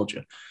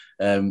nostalgia,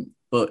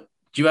 but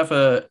do you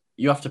ever,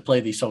 you have to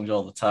play these songs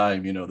all the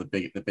time, you know, the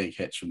big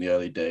hits from the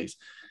early days.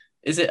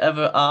 Is it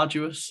ever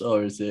arduous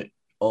or is it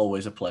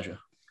always a pleasure?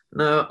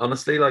 No,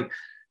 honestly, like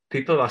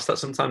people ask that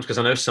sometimes, because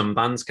I know some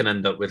bands can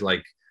end up with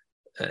like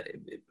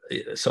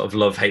sort of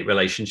love-hate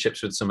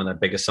relationships with some of their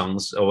bigger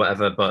songs or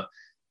whatever. But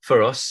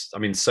for us, I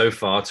mean, so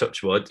far,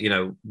 touch wood, you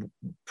know,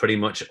 pretty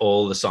much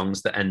all the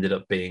songs that ended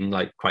up being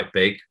like quite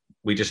big,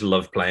 we just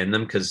love playing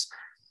them, because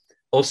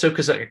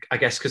I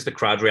guess because the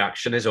crowd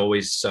reaction is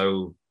always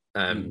so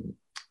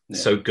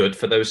so good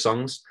for those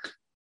songs.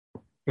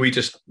 We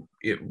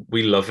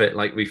love it,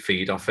 like we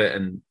feed off it,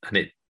 and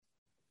it,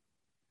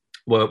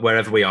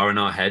 wherever we are in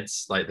our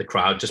heads, like the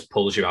crowd just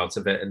pulls you out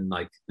of it, and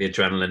like the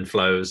adrenaline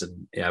flows,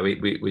 and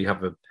we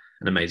have an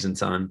amazing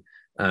time.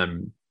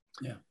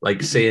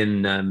 Like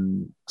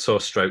seeing saw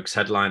Strokes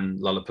headline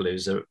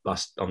Lollapalooza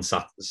last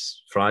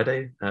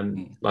Friday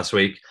last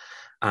week,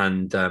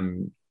 and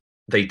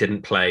they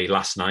didn't play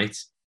last night.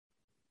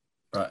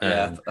 Right,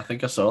 yeah, I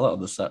think I saw that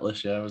on the set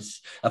list. Yeah,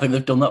 I think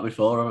they've done that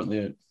before, haven't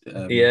they?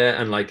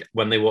 And like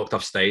when they walked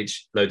off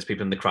stage, loads of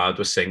people in the crowd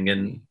were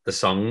singing the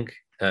song,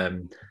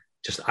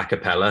 just a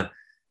cappella,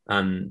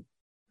 and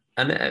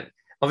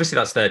obviously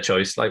that's their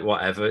choice. Like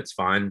whatever, it's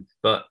fine.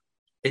 But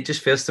it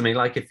just feels to me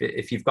like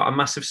if you've got a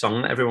massive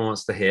song that everyone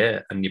wants to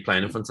hear and you're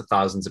playing in front of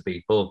thousands of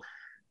people,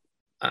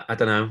 I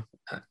don't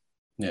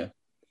know.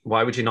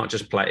 Why would you not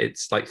just play?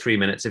 It's like 3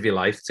 minutes of your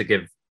life to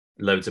give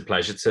loads of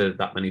pleasure to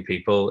that many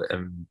people.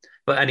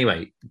 But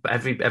anyway,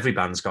 every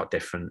band's got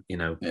different, you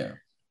know,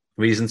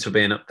 reasons for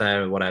being up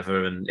there or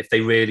whatever. And if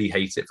they really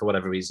hate it for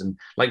whatever reason,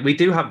 like we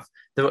do have,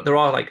 there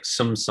are like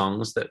some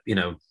songs that, you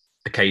know,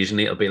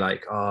 occasionally it'll be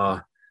like, oh,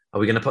 are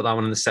we going to put that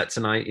one in the set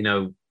tonight? You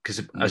know,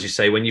 because as you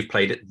say, when you've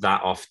played it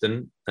that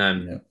often,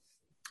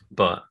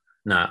 but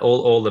nah,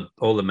 all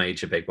the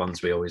major big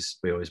ones, we always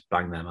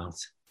bang them out.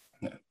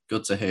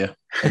 Good to hear.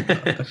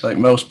 Like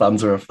most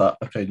bands are of that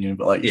opinion,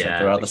 but like you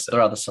said, there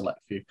are the select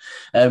few.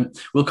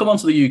 We'll come on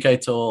to the UK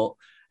tour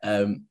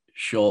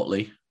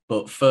shortly,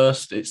 but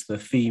first it's the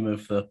theme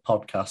of the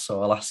podcast,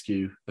 so I'll ask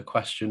you the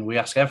question we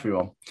ask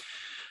everyone.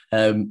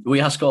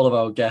 We ask all of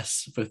our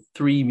guests for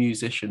 3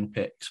 musician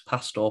picks,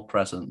 past or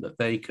present, that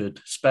they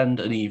could spend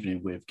an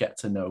evening with, get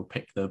to know,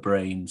 pick their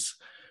brains.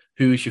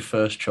 Who is your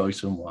first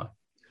choice and why?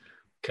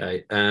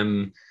 Okay.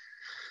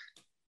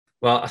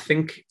 Well, I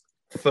think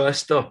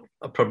first up,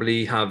 I'll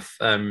probably have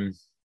a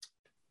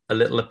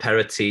little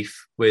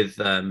aperitif with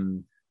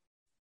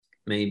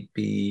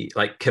maybe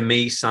like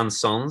Camille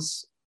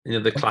Saint-Saëns, you know,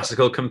 the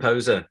classical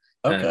composer,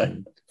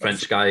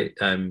 French guy.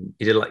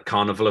 He did like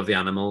Carnival of the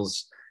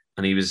Animals,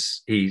 and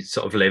he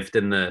sort of lived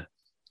in the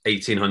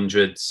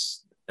 1800s,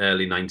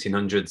 early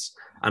 1900s,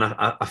 and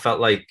I felt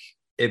like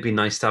it'd be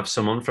nice to have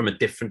someone from a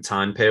different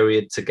time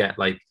period to get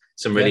like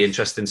some really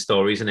interesting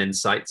stories and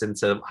insights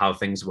into how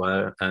things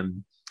were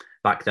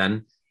back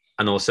then.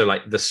 And also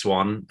like The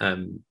Swan,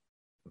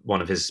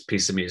 one of his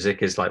pieces of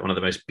music is like one of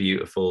the most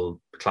beautiful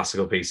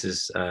classical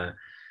pieces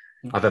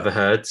I've ever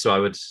heard.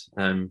 So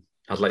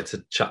I'd like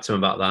to chat to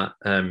him about that.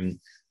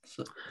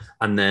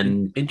 And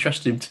then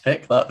interesting to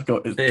pick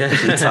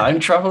that. Time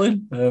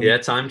traveling.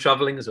 Time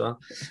traveling as well.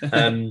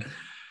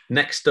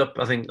 Next up,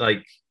 I think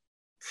like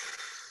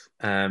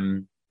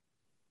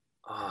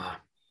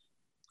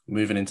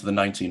moving into the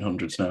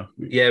 1900s now.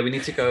 Yeah, we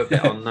need to go a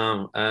bit on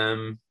now.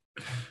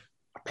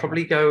 I'd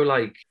probably go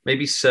like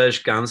maybe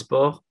Serge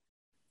Gainsbourg,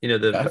 you know,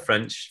 the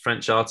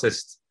French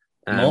artist.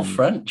 More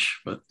French,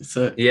 but it's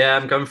a... Yeah,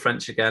 I'm going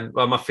French again.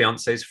 Well, my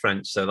fiance's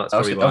French, so that's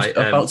probably why. I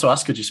was about to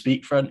ask, could you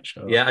speak French?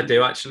 Or... Yeah, I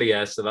do actually.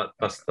 Yeah, so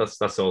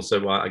that's also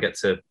why I get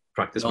to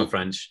practice my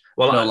French.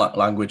 Well,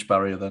 language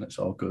barrier, then it's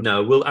all good.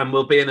 No,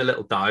 we'll be in a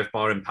little dive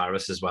bar in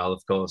Paris as well,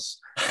 of course.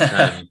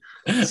 And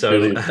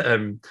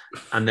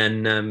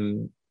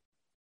then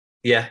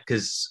yeah,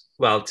 because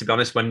to be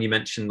honest, when you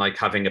mentioned like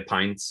having a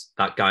pint,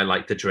 that guy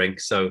liked to drink,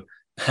 so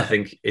I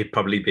think it'd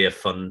probably be a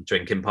fun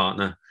drinking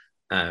partner.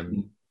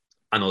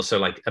 And also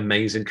like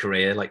amazing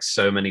career, like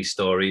so many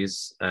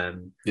stories. I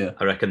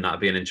reckon that'd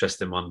be an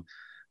interesting one.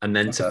 And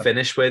then to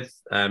finish with,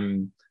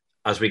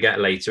 as we get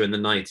later in the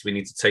night, we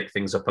need to take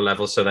things up a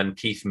level. So then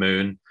Keith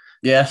Moon,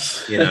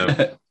 yes,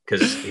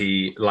 because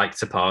he liked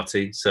to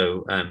party.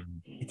 So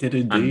he did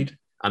indeed,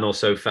 and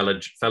also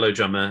fellow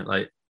drummer,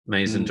 like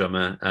amazing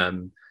drummer.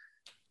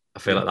 I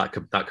feel like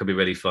that could be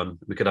really fun.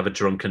 We could have a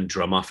drunken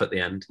drum off at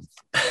the end.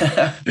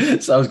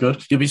 Sounds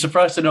good. You'll be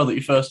surprised to know that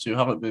your first two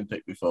haven't been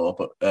picked before,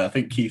 but I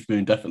think Keith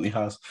Moon definitely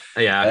has.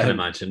 Yeah, I can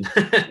imagine.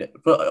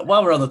 But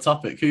while we're on the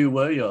topic, who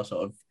were your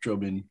sort of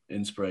drumming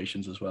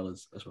inspirations as well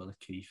as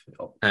Keith?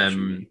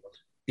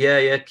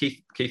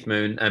 Keith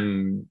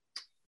Moon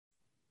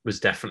was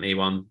definitely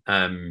one.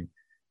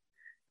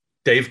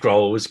 Dave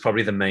Grohl was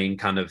probably the main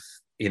kind of,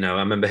 I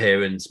remember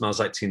hearing "Smells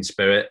Like Teen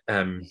Spirit"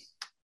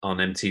 on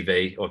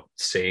MTV or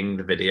seeing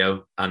the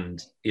video,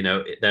 and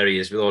there he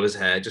is with all his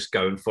hair just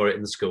going for it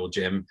in the school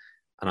gym,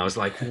 and I was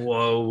like,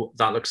 whoa,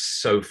 that looks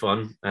so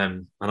fun.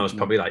 And I was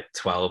probably like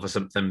 12 or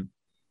something.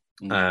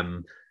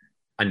 And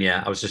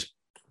yeah, I was just,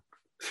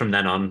 from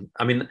then on,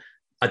 I mean,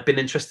 I'd been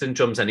interested in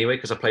drums anyway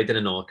because I played in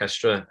an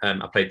orchestra.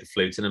 I played the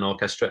flute in an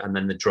orchestra, and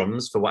then the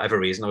drums, for whatever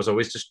reason, I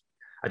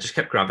just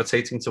kept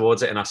gravitating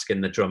towards it and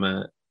asking the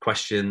drummer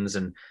questions,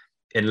 and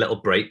in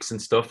little breaks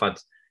and stuff,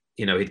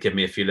 he'd give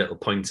me a few little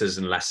pointers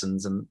and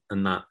lessons and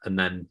that. And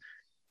then,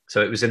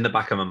 so it was in the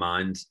back of my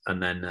mind.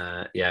 And then,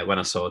 when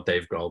I saw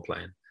Dave Grohl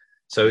playing,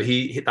 so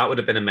that would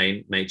have been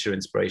a major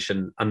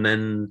inspiration. And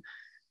then,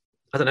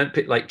 I don't know,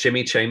 like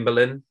Jimmy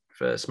Chamberlain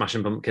for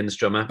Smashing Pumpkins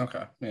drummer.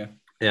 Okay. Yeah.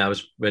 Yeah. I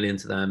was really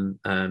into them.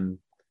 I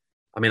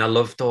mean, I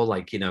loved all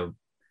like,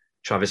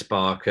 Travis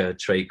Barker,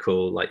 Trey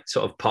Cool, like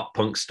sort of pop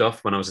punk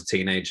stuff when I was a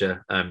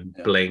teenager,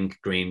 Blink,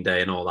 Green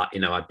Day and all that,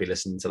 I'd be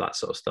listening to that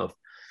sort of stuff.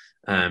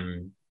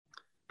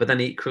 But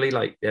then equally,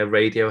 like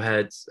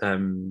Radiohead.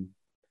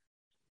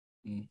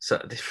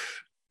 So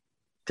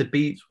the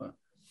beat,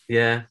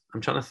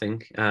 I'm trying to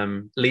think.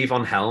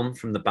 Levon Helm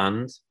from the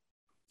band.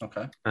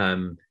 Okay.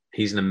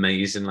 He's an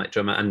amazing like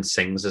drummer and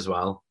sings as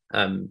well.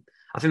 I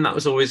think that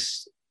was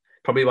always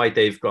probably why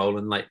Dave Grohl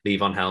and like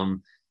Levon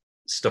Helm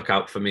stuck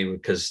out for me,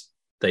 because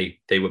they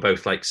were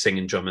both like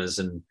singing drummers,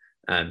 and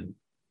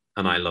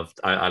I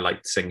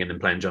liked singing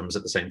and playing drums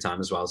at the same time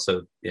as well.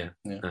 So yeah.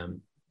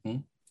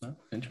 Oh,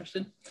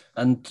 interesting.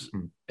 And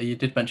you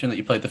did mention that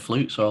you played the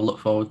flute, so I'll look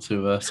forward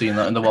to seeing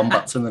that in the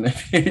Wombats in the near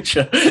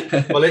future.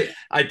 Well,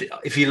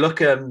 if you look,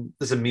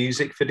 there's a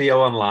music video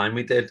online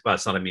we did. Well,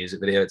 it's not a music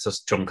video; it's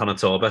just drunk on a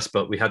tour bus.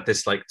 But we had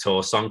this like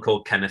tour song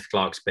called "Kenneth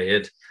Clark's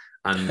Beard,"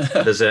 and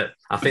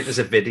I think there's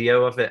a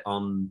video of it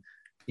on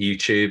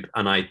YouTube,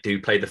 and I do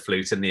play the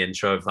flute in the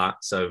intro of that.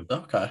 So,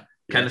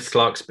 Kenneth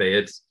Clark's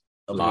Beard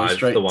live,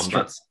 the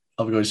Wombats.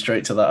 I'll be going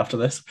straight to that after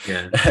this.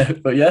 Yeah.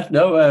 But yeah,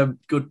 no,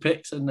 good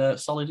picks and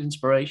solid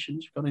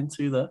inspirations you've got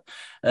into there.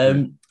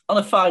 On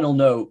a final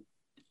note,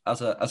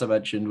 as I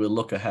mentioned, we'll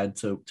look ahead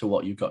to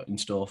what you've got in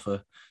store for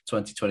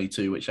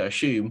 2022, which I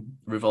assume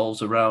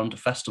revolves around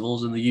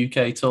festivals in the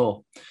UK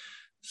tour.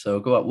 So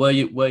go out.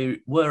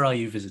 Where are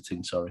you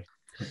visiting? Sorry.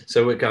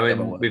 So we're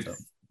going.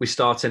 We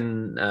start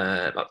in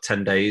about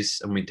 10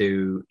 days, and we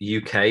do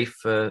UK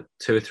for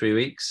 2 or 3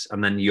 weeks,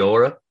 and then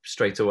Europe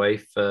straight away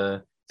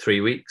for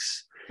 3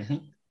 weeks.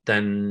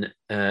 Then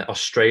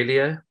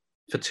Australia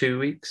for 2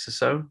 weeks or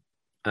so,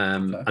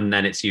 and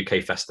then it's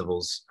UK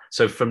festivals.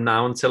 So from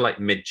now until like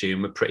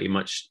mid-June, we're pretty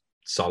much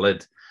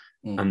solid,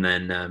 and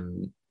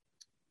then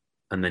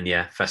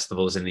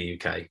festivals in the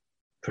UK.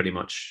 Pretty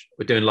much,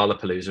 we're doing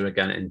Lollapalooza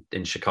again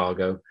in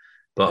Chicago,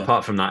 but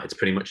apart from that, it's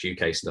pretty much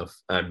UK stuff.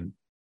 A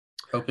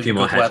few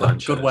more headline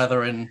shows. Good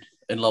weather in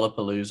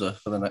Lollapalooza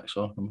for the next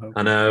one. I'm hoping.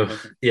 I know.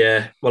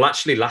 Yeah. Well,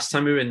 actually, last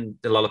time we were in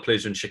the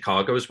Lollapalooza in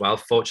Chicago as well.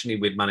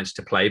 Fortunately, we'd managed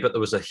to play, but there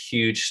was a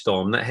huge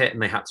storm that hit,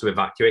 and they had to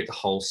evacuate the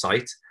whole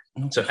site.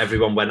 So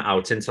everyone went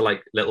out into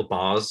like little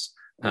bars,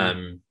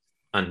 and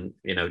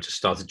just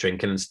started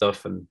drinking and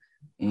stuff. And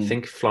I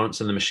think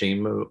Florence and the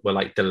Machine were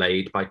like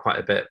delayed by quite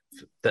a bit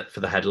for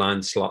the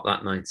headline slot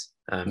that night.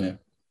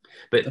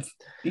 But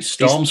these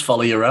storms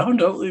follow you around,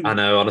 don't they? I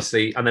know,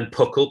 honestly. And then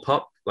Puckle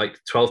Pop, like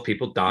 12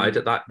 people died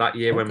at that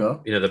year when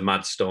the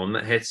mad storm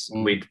that hit.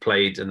 We'd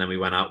played, and then we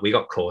went out. We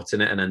got caught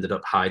in it and ended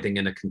up hiding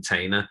in a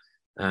container.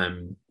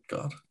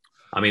 God.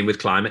 I mean, with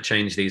climate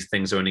change, these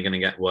things are only going to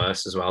get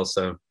worse as well.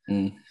 So,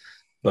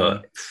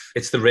 but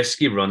it's the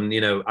risk you run.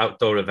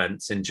 Outdoor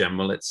events in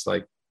general. It's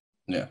like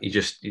you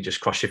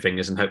just cross your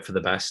fingers and hope for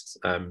the best.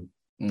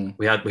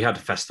 We had a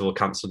festival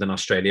cancelled in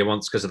Australia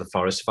once because of the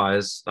forest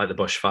fires, like the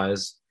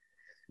bushfires.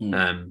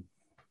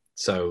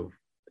 So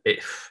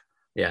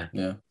Yeah.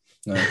 No.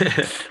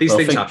 These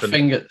things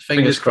happen.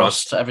 Fingers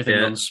crossed, everything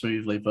runs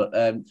smoothly. But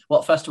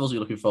what festivals are you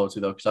looking forward to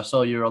though? Because I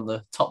saw you were on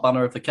the top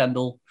banner of the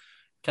Kendall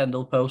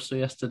poster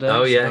yesterday.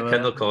 Oh yeah, so,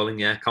 Kendall Calling.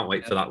 Yeah, can't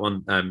wait for that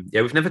one.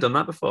 We've never done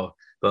that before,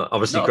 but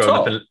obviously growing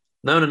up in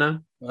no.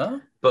 Huh?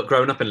 But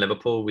growing up in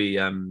Liverpool, we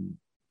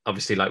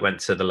obviously like went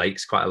to the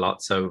lakes quite a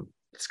lot, so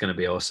it's going to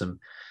be awesome.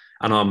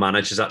 And our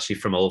manager's actually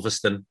from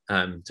Ulverston,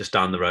 just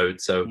down the road,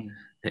 so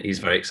he's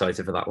very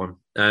excited for that one.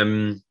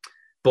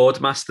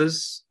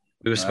 Boardmasters,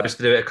 we were supposed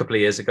to do it a couple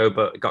of years ago,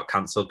 but it got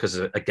cancelled because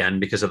of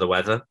the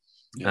weather.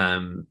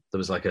 There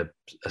was like a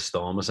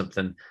storm or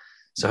something.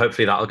 So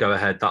hopefully that'll go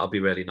ahead. That'll be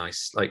really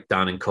nice, like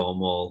down in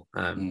Cornwall.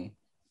 But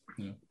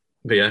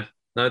yeah,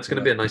 no, it's going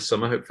to be a nice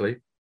summer, hopefully.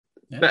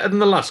 Yeah. Better than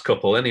the last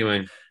couple,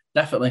 anyway.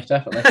 Definitely.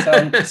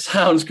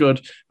 Sounds good.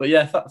 But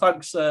yeah,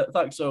 thanks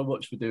so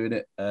much for doing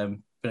it.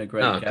 Been a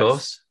great guest. Of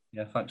course.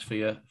 Yeah, thanks for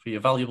your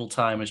valuable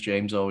time, as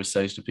James always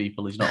says to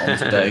people. He's not on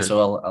today,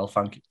 so I'll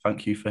thank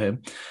you for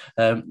him.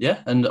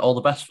 And all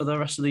the best for the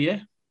rest of the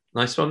year.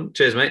 Nice one.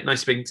 Cheers, mate.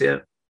 Nice speaking to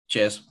you.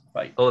 Cheers.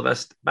 Bye. All the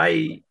best.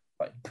 Bye.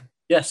 Bye.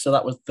 Yes, so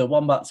that was the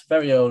Wombats'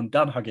 very own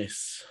Dan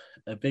Haggis.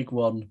 A big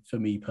one for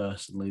me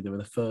personally. They were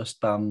the first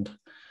band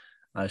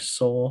I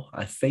saw,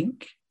 I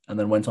think, and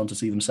then went on to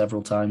see them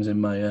several times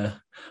in my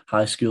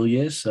high school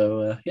years.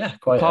 So,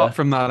 quite... Apart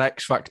from that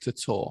X Factor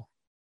tour.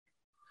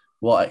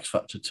 What X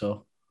Factor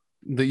tour?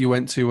 That you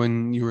went to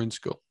when you were in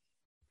school.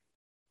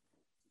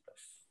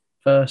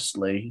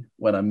 Firstly,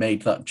 when I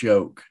made that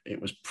joke, it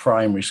was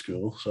primary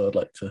school, so I'd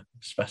like to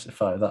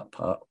specify that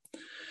part.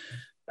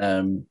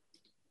 And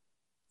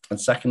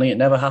secondly, it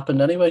never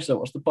happened anyway, so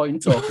what's the point in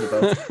talking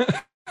about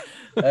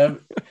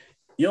it?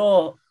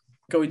 You're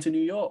going to New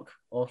York,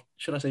 or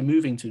should I say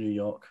moving to New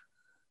York?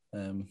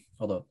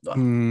 Although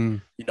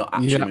you're not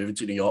actually moving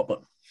to New York,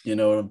 but you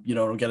know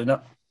what I'm getting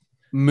at?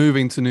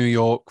 Moving to New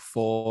York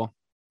for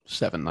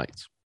 7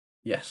 nights.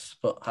 Yes,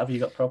 but have you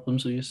got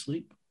problems with your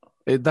sleep?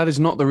 That is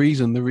not the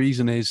reason. The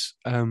reason is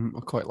I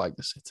quite like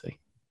the city.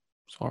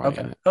 It's all right.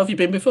 Okay. Have you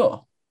been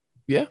before?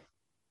 Yeah.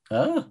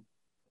 Ah,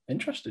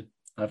 interesting.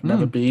 I've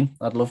never been.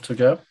 I'd love to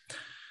go.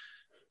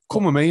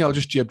 Come with me. I'll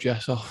just jib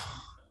Jess off.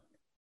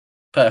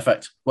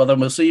 Perfect. Well,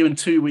 then we'll see you in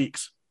 2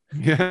 weeks.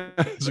 Yeah,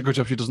 it's a good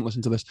job she doesn't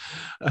listen to this.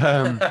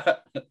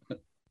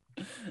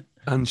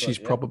 And she's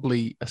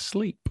probably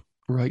asleep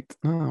right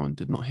now and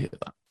did not hear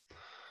that.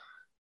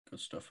 Good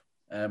stuff.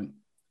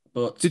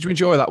 But did you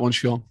enjoy that one,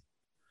 Sean?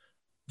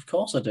 Of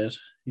course I did.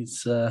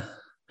 It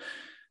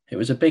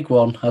was a big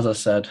one, as I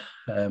said.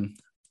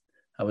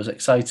 I was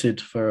excited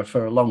for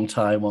a long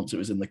time once it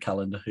was in the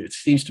calendar. It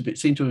seemed to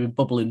have been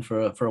bubbling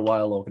for a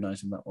while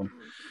organising that one,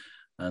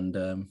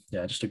 and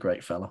just a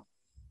great fella.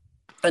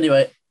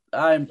 Anyway,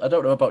 I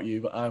don't know about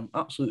you, but I'm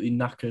absolutely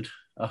knackered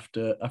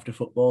after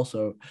football,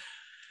 so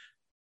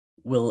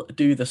we'll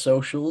do the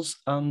socials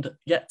and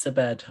get to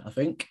bed, I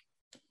think.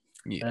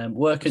 Yeah,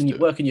 where can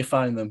you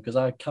find them? Because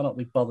I cannot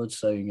be bothered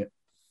saying it.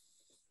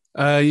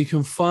 You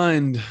can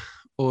find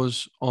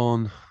us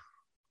on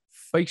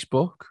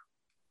Facebook,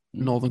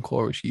 Northern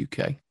Chorus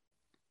UK.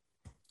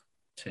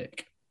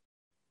 Tick.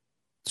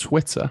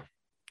 Twitter,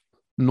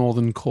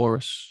 Northern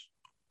Chorus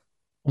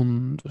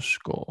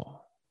 _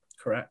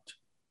 Correct.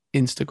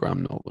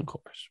 Instagram, Northern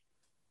Chorus.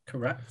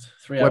 Correct.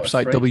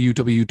 Website,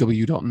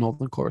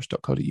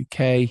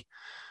 www.northernchorus.co.uk.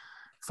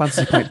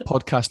 Fantasy Pints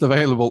podcast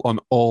available on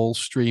all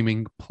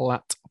streaming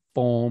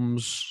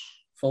platforms.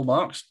 Full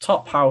marks.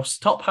 Top house,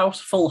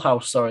 full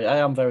house. Sorry, I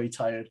am very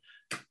tired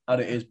and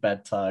it is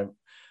bedtime.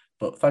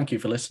 But thank you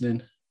for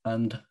listening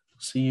and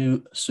see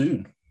you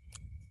soon.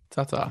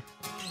 Ta-ta.